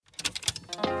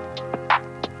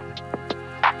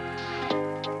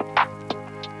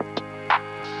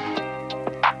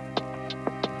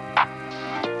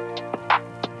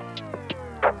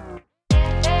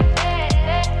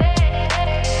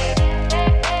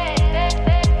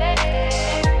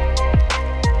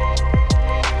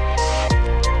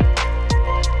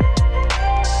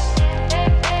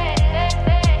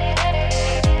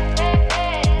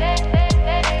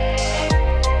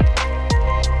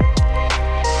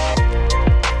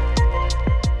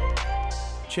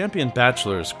Champion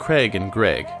bachelors Craig and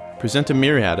Greg present a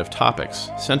myriad of topics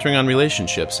centering on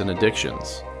relationships and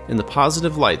addictions in the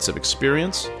positive lights of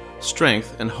experience,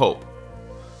 strength, and hope.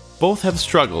 Both have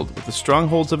struggled with the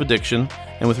strongholds of addiction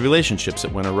and with relationships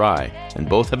that went awry, and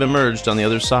both have emerged on the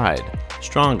other side,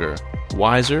 stronger,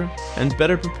 wiser, and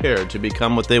better prepared to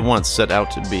become what they once set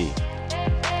out to be.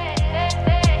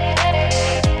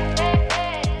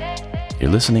 You're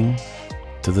listening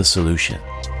to The Solution.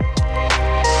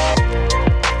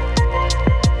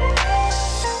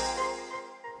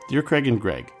 Dear Craig and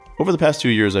Greg, over the past 2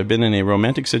 years I've been in a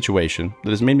romantic situation that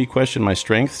has made me question my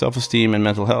strength, self-esteem, and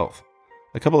mental health.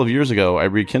 A couple of years ago, I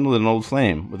rekindled an old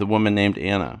flame with a woman named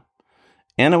Anna.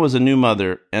 Anna was a new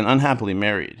mother and unhappily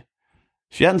married.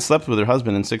 She hadn't slept with her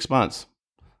husband in 6 months.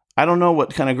 I don't know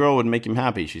what kind of girl would make him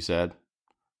happy, she said.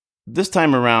 This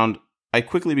time around, I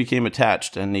quickly became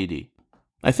attached and needy.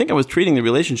 I think I was treating the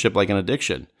relationship like an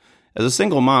addiction. As a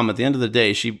single mom, at the end of the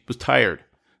day, she was tired,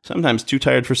 sometimes too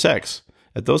tired for sex.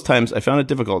 At those times, I found it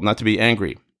difficult not to be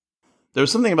angry. There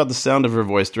was something about the sound of her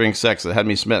voice during sex that had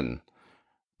me smitten.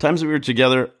 Times that we were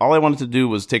together, all I wanted to do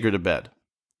was take her to bed.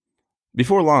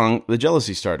 Before long, the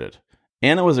jealousy started.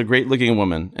 Anna was a great-looking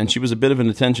woman, and she was a bit of an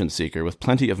attention seeker with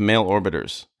plenty of male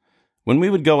orbiters. When we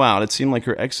would go out, it seemed like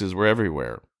her exes were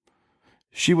everywhere.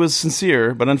 She was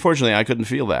sincere, but unfortunately I couldn't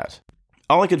feel that.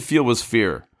 All I could feel was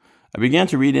fear. I began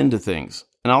to read into things,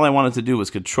 and all I wanted to do was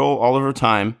control all of her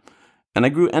time, and I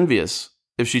grew envious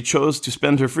if she chose to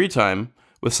spend her free time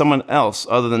with someone else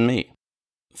other than me.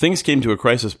 Things came to a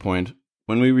crisis point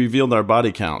when we revealed our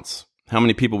body counts, how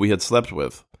many people we had slept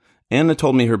with. Anna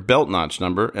told me her belt notch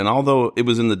number, and although it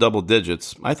was in the double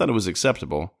digits, I thought it was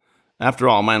acceptable. After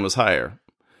all, mine was higher.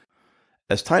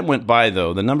 As time went by,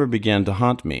 though, the number began to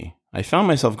haunt me. I found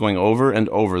myself going over and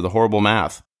over the horrible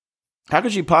math. How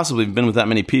could she possibly have been with that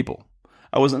many people?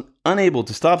 I was unable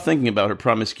to stop thinking about her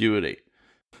promiscuity.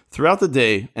 Throughout the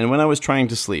day, and when I was trying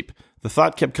to sleep, the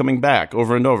thought kept coming back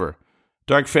over and over.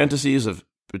 Dark fantasies of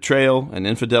betrayal and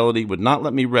infidelity would not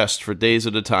let me rest for days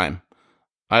at a time.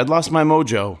 I had lost my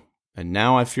mojo, and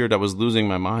now I feared I was losing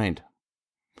my mind.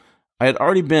 I had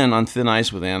already been on thin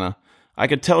ice with Anna. I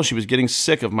could tell she was getting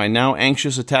sick of my now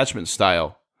anxious attachment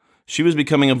style. She was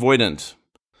becoming avoidant.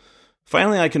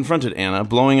 Finally, I confronted Anna,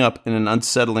 blowing up in an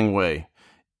unsettling way.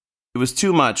 It was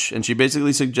too much, and she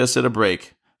basically suggested a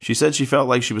break. She said she felt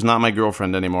like she was not my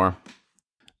girlfriend anymore.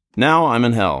 Now I'm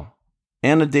in hell.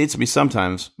 Anna dates me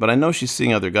sometimes, but I know she's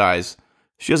seeing other guys.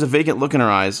 She has a vacant look in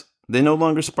her eyes. They no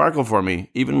longer sparkle for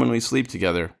me, even when we sleep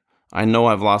together. I know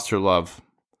I've lost her love.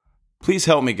 Please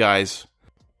help me, guys.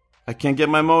 I can't get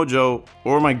my mojo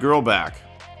or my girl back.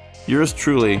 Yours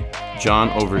truly,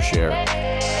 John Overshare.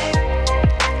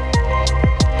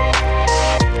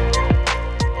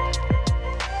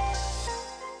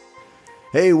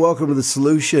 Hey, welcome to The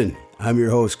Solution. I'm your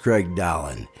host, Craig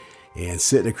Dolan. And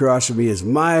sitting across from me is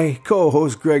my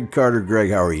co-host, Greg Carter.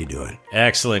 Greg, how are you doing?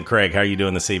 Excellent, Craig. How are you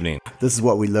doing this evening? This is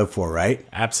what we live for, right?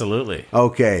 Absolutely.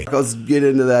 Okay, let's get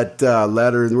into that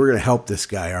letter, and we're going to help this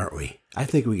guy, aren't we? I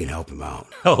think we can help him out.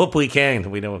 I hope we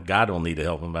can. We know God will need to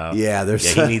help him out. Yeah,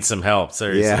 he needs some help,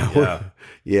 seriously.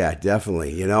 Yeah,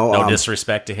 definitely. No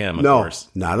disrespect to him, of course.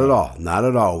 Not at all. Not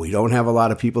at all. We don't have a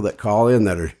lot of people that call in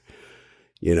that are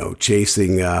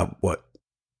chasing what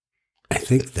I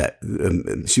think that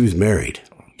she was married.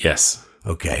 Yes.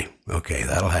 Okay,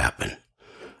 that'll happen.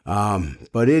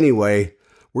 But anyway,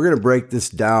 we're going to break this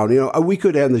down. We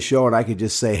could end the show and I could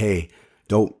just say, hey,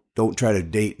 don't try to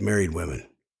date married women.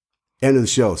 End of the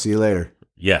show. See you later.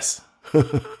 Yes.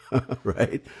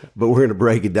 Right? But we're going to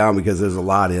break it down because there's a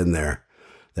lot in there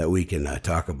that we can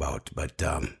talk about. But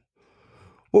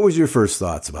what was your first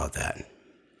thoughts about that?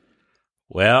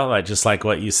 Well, I just like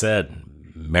what you said.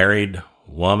 Married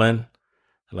woman.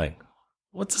 Like,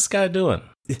 what's this guy doing?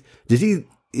 Did he?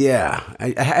 Yeah.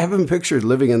 I have him pictured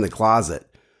living in the closet,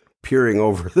 peering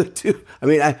over the two. I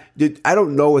mean, I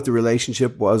don't know what the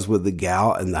relationship was with the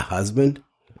gal and the husband.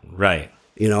 Right.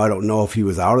 I don't know if he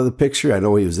was out of the picture. I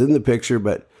know he was in the picture,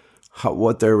 but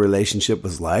what their relationship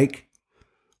was like.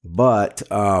 But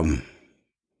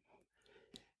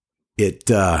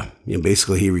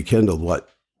basically he rekindled what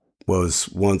was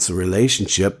once a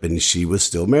relationship, and she was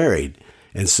still married.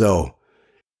 And so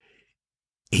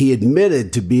he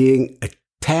admitted to being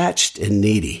attached and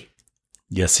needy.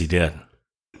 Yes, he did.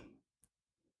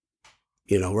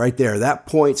 Right there, that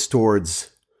points towards,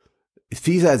 if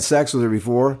he's had sex with her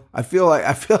before, we're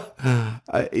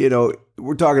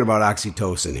talking about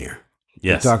oxytocin here.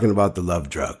 Yes. We're talking about the love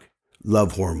drug,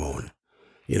 love hormone.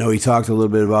 He talked a little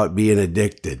bit about being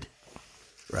addicted,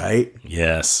 right?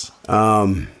 Yes.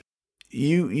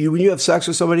 You when you have sex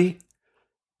with somebody,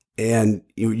 and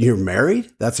you're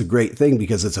married, that's a great thing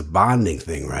because it's a bonding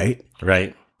thing, right?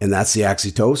 Right. And that's the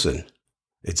oxytocin.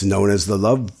 It's known as the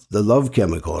love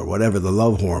chemical or whatever, the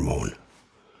love hormone.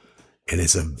 And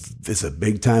it's a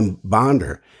big time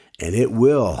bonder, and it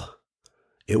will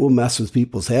mess with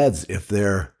people's heads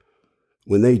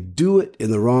when they do it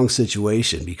in the wrong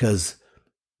situation, because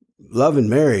love and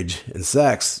marriage and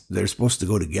sex, they're supposed to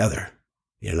go together,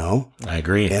 you know? I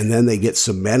agree. And then they get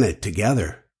cemented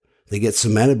together. They get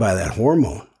cemented by that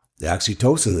hormone, the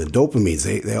oxytocin, the dopamines.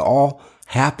 They all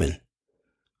happen.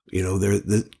 You know,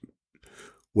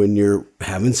 when you're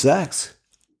having sex.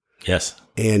 Yes.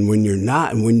 And when you're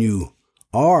not, and when you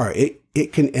are,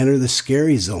 it can enter the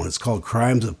scary zone. It's called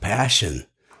crimes of passion.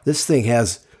 This thing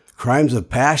has crimes of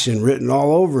passion written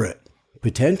all over it,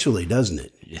 potentially, doesn't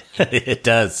it? It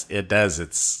does. It does.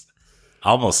 It's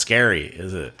almost scary,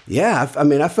 is it? Yeah. I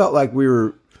mean, I felt like we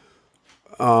were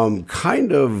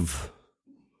kind of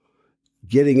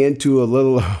getting into a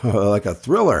little like a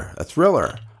thriller,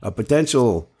 a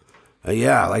potential, like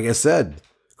I said,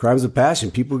 crimes of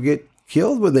passion. People get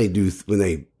killed when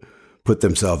they put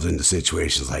themselves into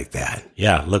situations like that.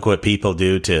 Yeah. Look what people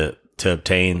do to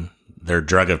obtain their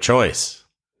drug of choice.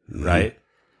 Mm-hmm. Right.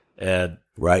 And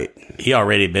right. He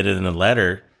already admitted in the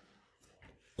letter,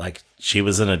 like she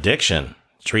was an addiction,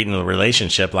 treating the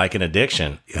relationship like an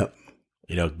addiction. Yep.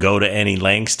 You know, go to any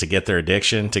lengths to get their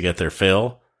addiction, to get their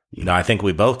fill. You know, I think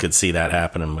we both could see that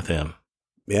happening with him.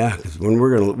 Yeah. Because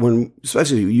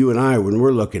especially you and I, when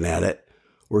we're looking at it,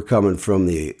 we're coming from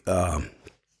the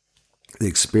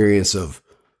experience of,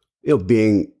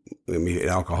 being an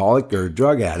alcoholic or a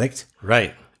drug addict.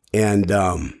 Right. And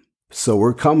so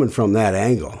we're coming from that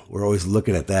angle. We're always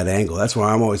looking at that angle. That's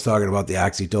why I'm always talking about the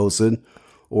oxytocin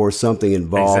or something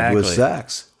involved with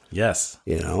sex. Yes.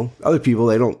 Other people,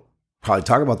 they don't probably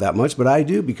talk about that much, but I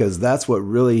do, because that's what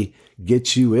really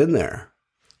gets you in there.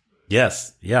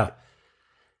 Yes. Yeah.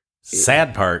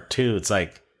 Sad part too. It's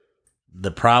like the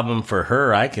problem for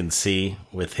her, I can see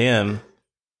with him,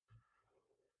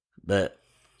 that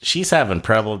she's having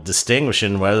trouble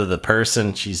distinguishing whether the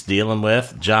person she's dealing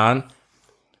with, John,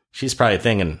 she's probably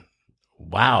thinking,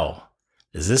 wow,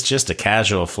 is this just a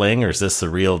casual fling or is this the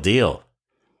real deal?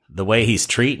 The way he's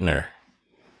treating her.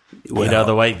 Well,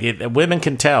 the way women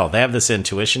can tell. They have this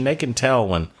intuition. They can tell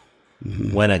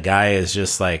when a guy is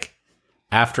just like,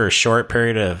 after a short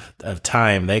period of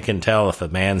time, they can tell if a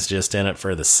man's just in it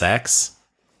for the sex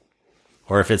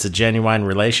or if it's a genuine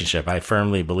relationship. I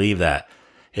firmly believe that.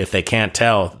 If they can't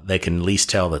tell, they can at least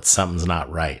tell that something's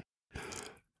not right.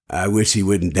 I wish he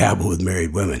wouldn't dabble with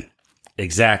married women.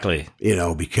 Exactly.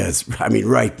 Because,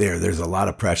 right there's a lot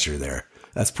of pressure there.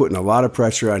 That's putting a lot of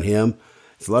pressure on him.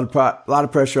 It's a lot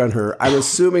of pressure on her. I'm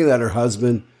assuming that her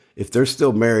husband, if they're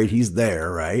still married, he's there,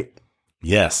 right?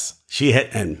 Yes.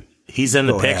 And he's in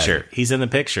the picture. Ahead. He's in the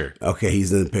picture. Okay,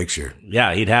 he's in the picture.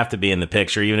 Yeah, he'd have to be in the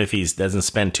picture, even if he doesn't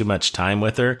spend too much time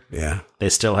with her. Yeah. They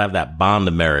still have that bond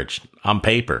of marriage on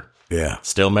paper. Yeah.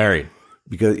 Still married.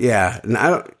 Because, and I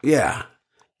don't,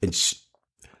 And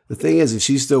the thing is, if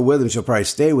she's still with him, she'll probably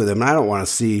stay with him. And I don't want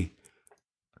to see,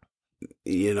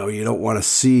 you don't want to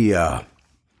see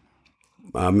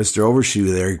Mr. Overshoe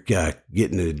there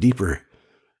getting a deeper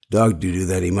dog doo-doo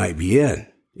that he might be in,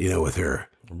 with her.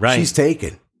 Right. She's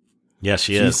taken. Yes,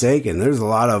 she is. She's taken. There's a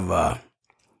lot of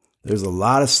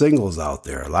singles out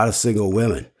there, a lot of single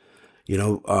women,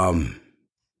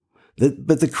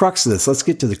 but the crux of this, let's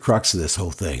get to the crux of this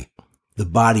whole thing. The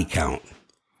body count.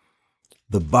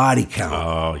 The body count.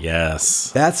 Oh,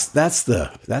 yes. That's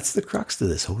the crux to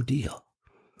this whole deal.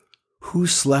 Who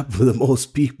slept with the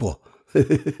most people?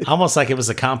 Almost like it was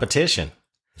a competition.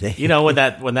 When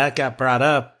that got brought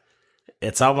up,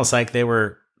 it's almost like they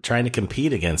were trying to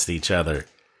compete against each other.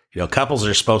 Couples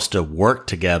are supposed to work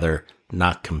together,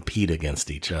 not compete against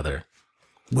each other.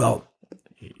 Well,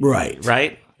 right.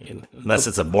 Right? Unless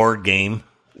it's a board game.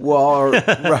 Well,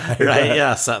 right. Right,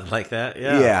 yeah, something like that.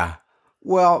 Yeah. Yeah.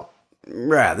 Well,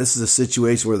 right. This is a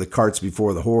situation where the cart's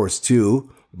before the horse too,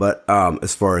 but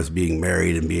as far as being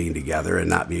married and being together and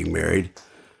not being married.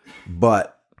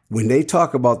 But when they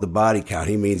talk about the body count,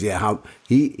 he means, how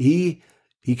he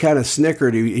kind of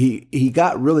snickered. He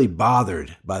got really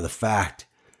bothered by the fact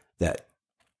that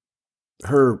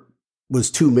her was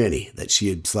too many, that she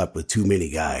had slept with too many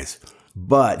guys.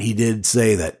 But he did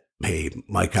say that, hey,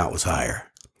 my count was higher.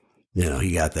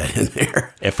 He got that in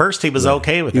there. At first, he was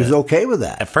okay with it. He was okay with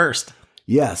that. At first.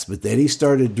 Yes, but then he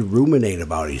started to ruminate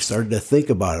about it. He started to think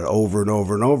about it over and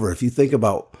over and over. If you think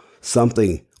about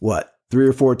something, 3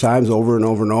 or 4 times over and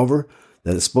over and over,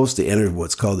 then it's supposed to enter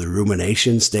what's called the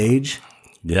rumination stage.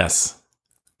 Yes.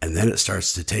 and then it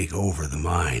starts to take over the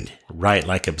mind. Right,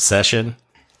 like obsession.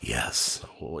 Yes.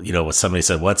 You know, what somebody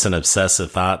said, what's an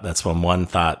obsessive thought? That's when one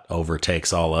thought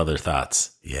overtakes all other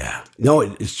thoughts. Yeah. No,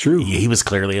 it's true. He was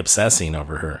clearly obsessing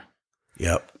over her.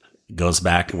 Yep. Goes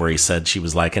back to where he said she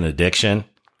was like an addiction,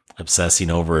 obsessing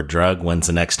over a drug. When's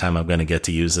the next time I'm going to get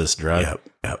to use this drug?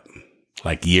 Yep.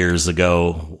 Like years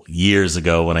ago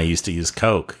when I used to use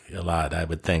Coke a lot, I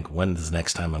would think, when's the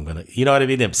next time I'm going to, you know what I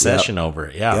mean? The obsession over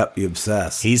it. Yeah. Yep. You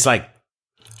obsess. He's like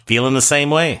feeling the same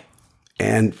way.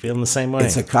 And feeling the same way.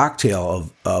 It's a cocktail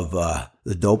of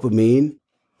the dopamine,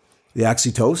 the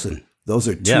oxytocin. Those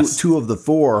are two of the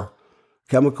 4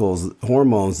 chemicals,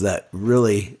 hormones that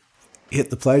really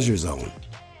hit the pleasure zone.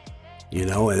 You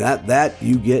know, and that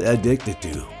you get addicted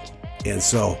to. And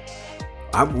so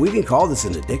we can call this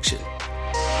an addiction.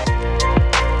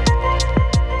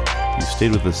 You've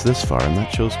stayed with us this far, and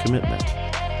that shows commitment,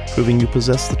 proving you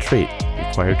possess the trait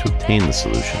required to obtain the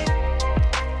solution.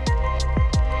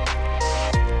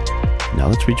 Now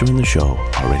let's rejoin the show,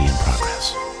 already in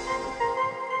progress.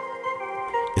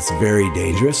 It's very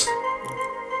dangerous.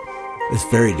 It's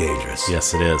very dangerous.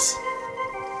 Yes, it is.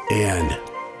 And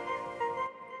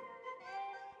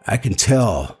I can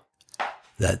tell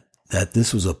that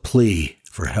this was a plea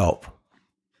for help.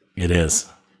 It is.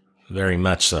 Very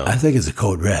much so. I think it's a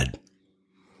code red.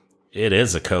 It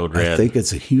is a code red. I think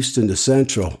it's a Houston to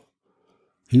Central.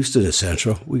 Houston to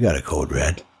Central, we got a code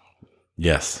red.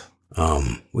 Yes.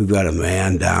 We've got a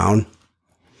man down,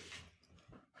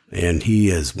 and he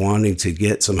is wanting to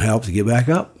get some help to get back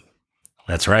up.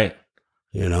 That's right.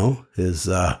 You know, his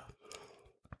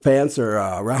pants are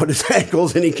around his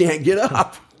ankles, and he can't get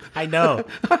up. I know.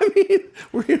 I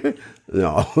mean,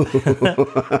 no.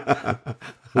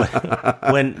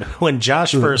 when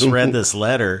Josh first read this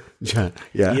letter, yeah,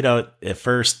 you know, at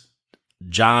first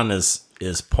John is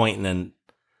pointing in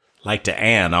like to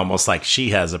Anne, almost like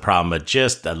she has a problem, but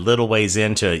just a little ways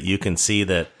into it, you can see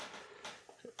that,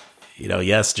 you know,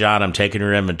 yes, John, I'm taking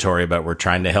your inventory, but we're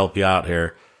trying to help you out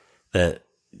here, that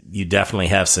you definitely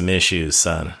have some issues,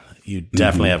 son. You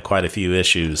definitely have quite a few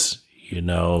issues. You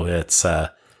know, it's,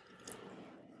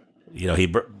 you know,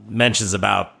 he mentions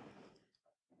about,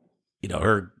 you know,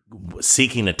 her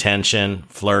seeking attention,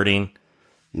 flirting.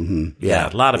 Mm-hmm. Yeah,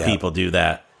 a lot of people do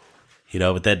that. You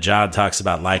know, but that John talks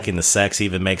about liking the sex. He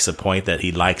even makes a point that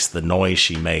he likes the noise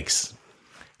she makes.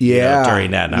 Yeah. You know,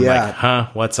 during that. And I'm like, huh?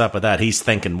 What's up with that? He's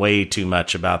thinking way too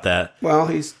much about that. Well,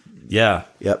 yeah.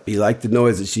 Yep. He liked the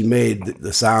noise that she made,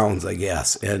 the sounds, I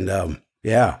guess. And,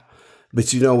 yeah.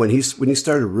 But, you know, when he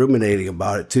started ruminating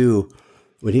about it too,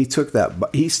 when he took that,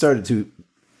 he started to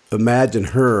imagine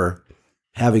her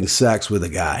having sex with a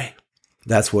guy.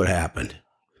 That's what happened.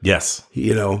 Yes.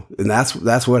 You know, and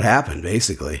that's what happened,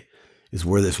 basically. Is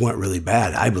where this went really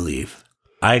bad, I believe.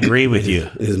 I agree with you.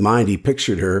 In his mind, he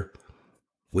pictured her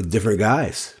with different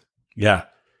guys. Yeah.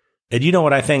 And you know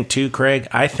what I think too, Craig?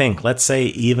 I think, let's say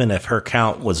even if her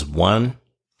count was one,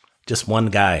 just one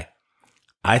guy,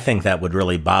 I think that would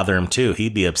really bother him too.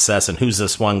 He'd be obsessing. Who's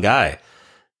this one guy?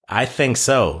 I think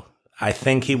so. I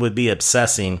think he would be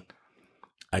obsessing.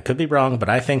 I could be wrong, but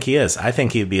I think he is. I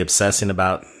think he'd be obsessing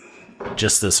about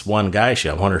just this one guy.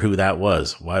 I wonder who that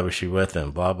was. Why was she with him?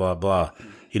 Blah, blah, blah.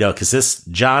 You know, because this,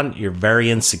 John, you're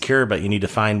very insecure, but you need to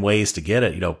find ways to get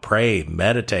it. You know, pray,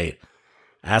 meditate,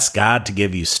 ask God to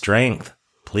give you strength,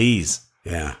 please.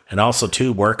 Yeah. And also,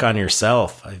 too, work on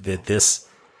yourself. That this,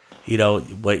 you know,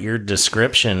 what your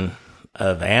description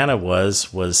of Anna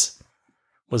was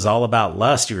all about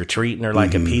lust. You were treating her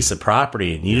like a piece of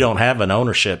property, and you don't have an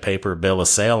ownership paper bill of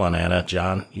sale on Anna,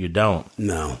 John. You don't.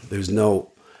 No, there's no.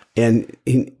 And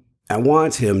I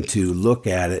want him to look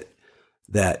at it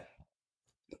that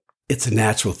it's a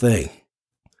natural thing,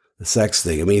 the sex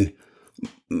thing. I mean,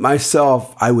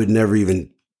 myself, I would never even,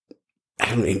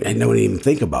 I don't even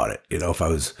think about it. You know, if I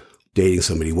was dating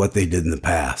somebody, what they did in the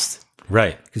past.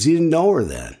 Right. Because you didn't know her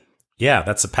then. Yeah,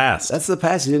 that's the past. That's the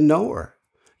past. You didn't know her.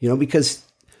 You know, because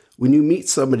when you meet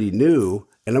somebody new,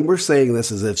 and we're saying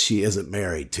this as if she isn't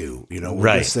married to, you know,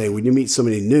 we're just saying when you meet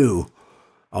somebody new,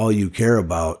 all you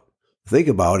think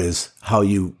about is how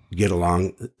you get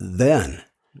along then,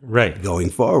 right, going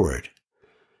forward.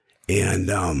 And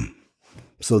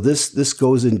so this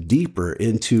goes in deeper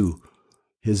into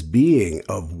his being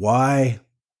of why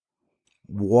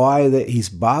that he's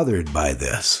bothered by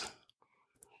this,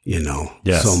 you know,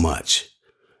 so much.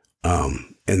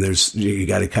 And you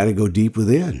got to kind of go deep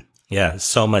within. Yeah,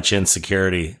 so much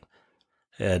insecurity.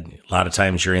 And a lot of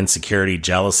times your insecurity,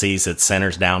 jealousies, it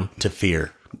centers down to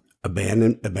fear.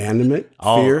 Abandonment,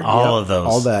 all, fear. All of those.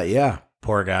 All that, yeah.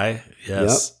 Poor guy.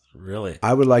 Yes, really.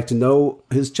 I would like to know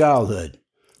his childhood.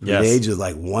 from Yes. the age of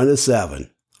like 1 to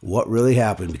 7, what really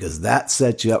happened, because that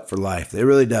sets you up for life. It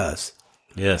really does.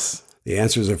 Yes. The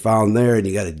answers are found there, and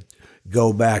you got to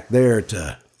go back there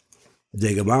to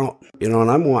dig them out. And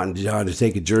I'm wanting John to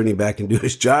take a journey back into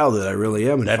his childhood. I really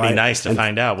am. And That'd be nice to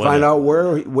find out. Find out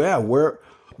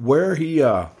where he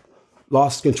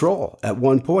lost control. At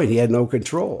one point, he had no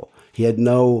control.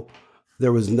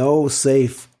 There was no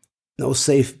safe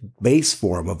base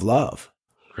for him of love.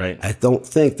 Right. I don't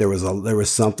think there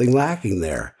was something lacking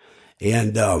there.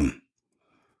 And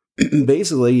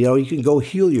basically, you can go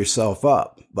heal yourself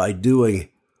up by doing.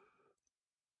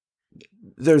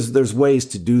 There's ways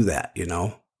to do that,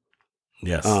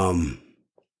 Yes.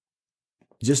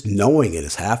 Just knowing it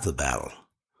is half the battle.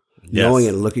 Yes. Knowing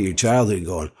it and looking at your childhood and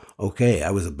going, okay,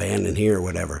 I was abandoned here or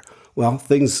whatever. Well,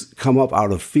 things come up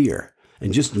out of fear.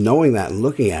 And just knowing that and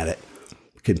looking at it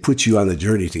can put you on the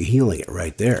journey to healing it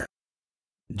right there.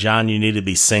 John, you need to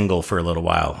be single for a little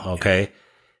while, okay?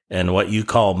 And what you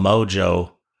call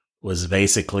mojo was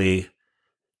basically,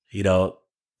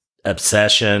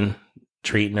 obsession,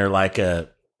 treating her like a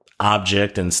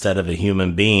object instead of a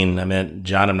human being. I mean,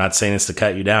 John, I'm not saying this to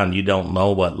cut you down. You don't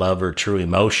know what love or true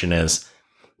emotion is.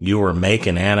 You were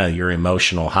making Anna your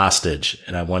emotional hostage.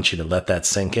 And I want you to let that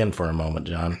sink in for a moment,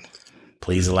 John.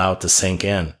 Please allow it to sink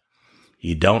in.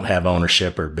 You don't have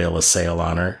ownership or bill of sale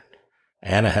on her.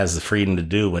 Anna has the freedom to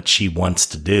do what she wants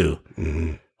to do.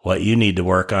 Mm-hmm. What you need to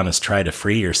work on is try to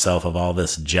free yourself of all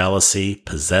this jealousy,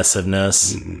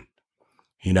 possessiveness. Mm-hmm.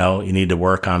 You need to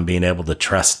work on being able to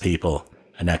trust people.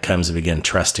 And that comes to begin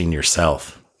trusting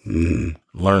yourself. Mm-hmm.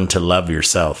 Learn to love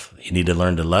yourself. You need to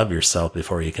learn to love yourself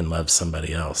before you can love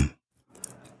somebody else.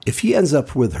 If he ends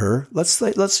up with her, let's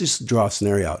just draw a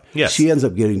scenario out. Yes. She ends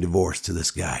up getting divorced to this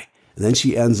guy. And then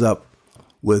she ends up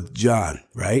with John,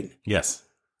 right? Yes.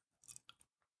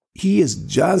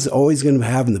 John's always going to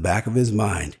have in the back of his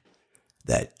mind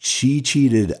that she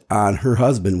cheated on her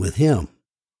husband with him.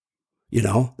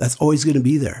 That's always going to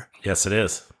be there. Yes, it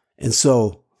is. And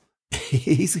so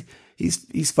he's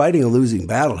fighting a losing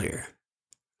battle here.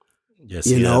 Yes,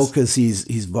 he is. Because he's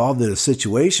involved in a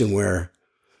situation where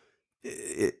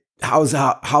how's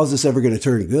this ever going to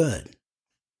turn good?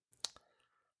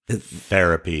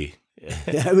 Therapy.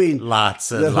 I mean,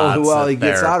 lots and lots well, of he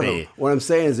gets therapy. out of it. What I'm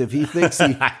saying is, if he thinks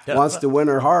he wants to win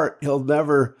her heart, he'll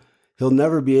never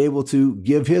be able to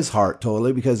give his heart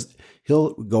totally, because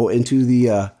he'll go into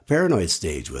the paranoid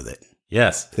stage with it.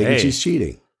 Yes, thinking she's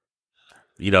cheating.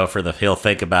 He'll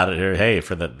think about it. Hey,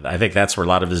 I think that's where a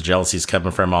lot of his jealousy is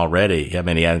coming from already. I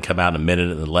mean, he hadn't come out and admitted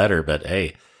it in the letter, but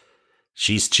hey,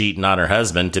 she's cheating on her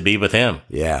husband to be with him.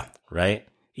 Yeah, right.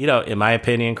 In my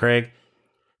opinion, Craig,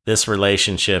 this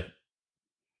relationship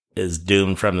is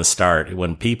doomed from the start.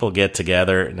 When people get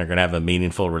together and they're going to have a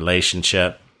meaningful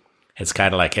relationship, it's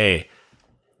kind of like, hey,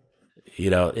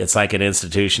 it's like an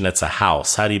institution. It's a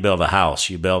house. How do you build a house?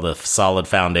 You build a solid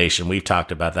foundation. We've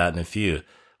talked about that in a few.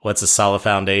 What's a solid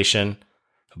foundation?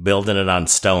 Building it on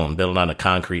stone, building on a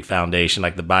concrete foundation,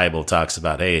 like the Bible talks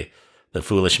about. Hey, the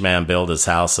foolish man built his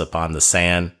house upon the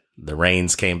sand. The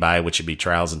rains came by, which would be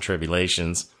trials and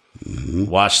tribulations. Mm-hmm.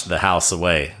 Washed the house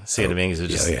away. See what I mean?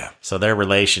 So their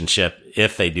relationship,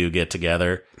 if they do get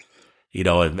together,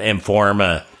 and form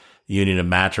a union of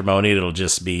matrimony, it'll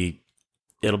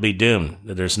be doomed.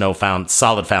 There's no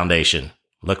solid foundation.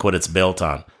 Look what it's built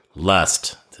on: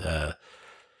 lust, it's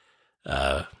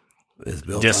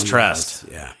built distrust.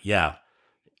 On lust. Yeah.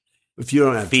 If you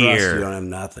don't have fear, trust, you don't have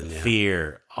nothing. Yeah.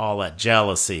 Fear, all that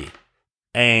jealousy,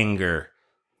 anger.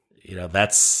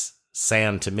 That's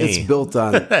sand to me. It's built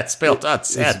on that's built on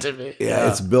sand to me. Yeah,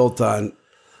 it's built on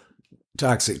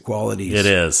toxic qualities. It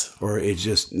is, or it's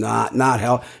just not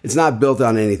health. It's not built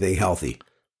on anything healthy.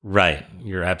 Right,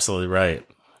 you're absolutely right.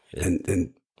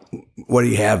 And what do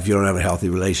you have if you don't have a healthy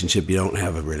relationship? You don't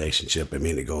have a relationship. I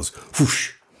mean, it goes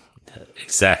whoosh.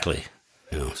 Exactly.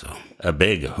 So a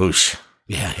big whoosh.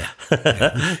 Yeah.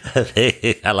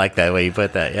 I like that way you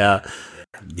put that. Yeah.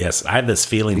 Yes, I have this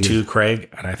feeling too,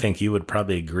 Craig, and I think you would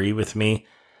probably agree with me.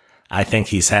 I think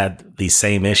he's had these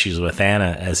same issues with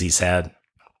Anna as he's had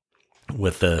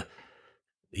with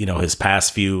his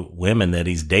past few women that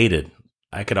he's dated.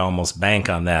 I could almost bank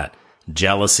on that.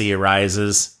 Jealousy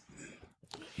arises,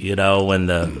 when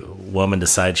the woman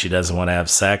decides she doesn't want to have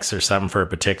sex or something for a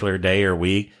particular day or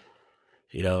week.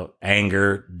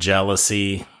 Anger,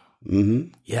 jealousy.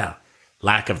 Mm-hmm. Yeah.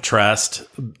 Lack of trust,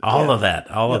 all of that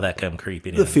come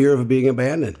creeping in. The fear of being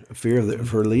abandoned, a fear of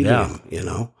her leaving him,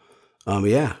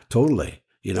 yeah, totally.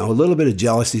 A little bit of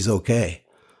jealousy is okay.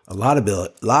 A lot of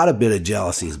bit of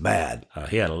jealousy is bad.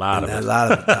 He had a lot of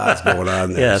thoughts going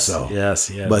on there.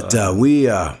 Yes. But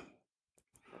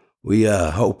We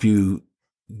hope you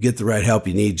get the right help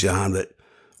you need, John. But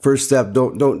first step,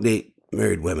 don't date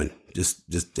married women.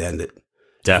 Just end it.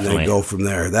 Definitely. And then go from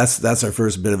there. That's our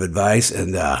first bit of advice.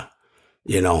 And,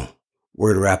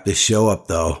 we're going to wrap this show up,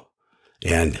 though.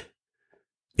 And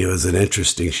it was an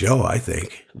interesting show, I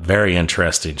think. Very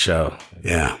interesting show.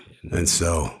 Yeah. And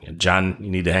so, John,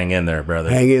 you need to hang in there, brother.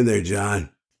 Hang in there,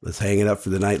 John. Let's hang it up for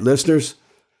the night. Listeners,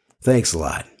 thanks a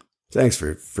lot. Thanks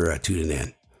for tuning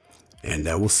in. And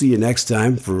we'll see you next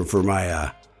time. For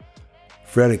my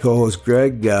friend and co-host,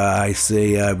 Greg, I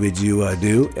say bid you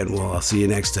adieu, and I'll see you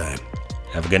next time.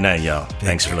 Have a good night, y'all.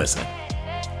 Thanks for listening.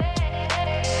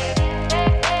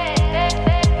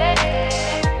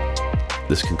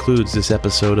 This concludes this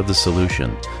episode of The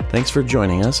Solution. Thanks for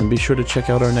joining us, and be sure to check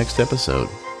out our next episode.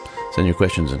 Send your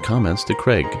questions and comments to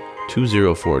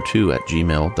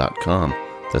Craig2042@gmail.com.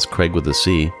 That's Craig with a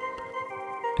C.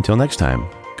 Until next time,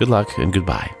 good luck and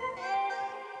goodbye.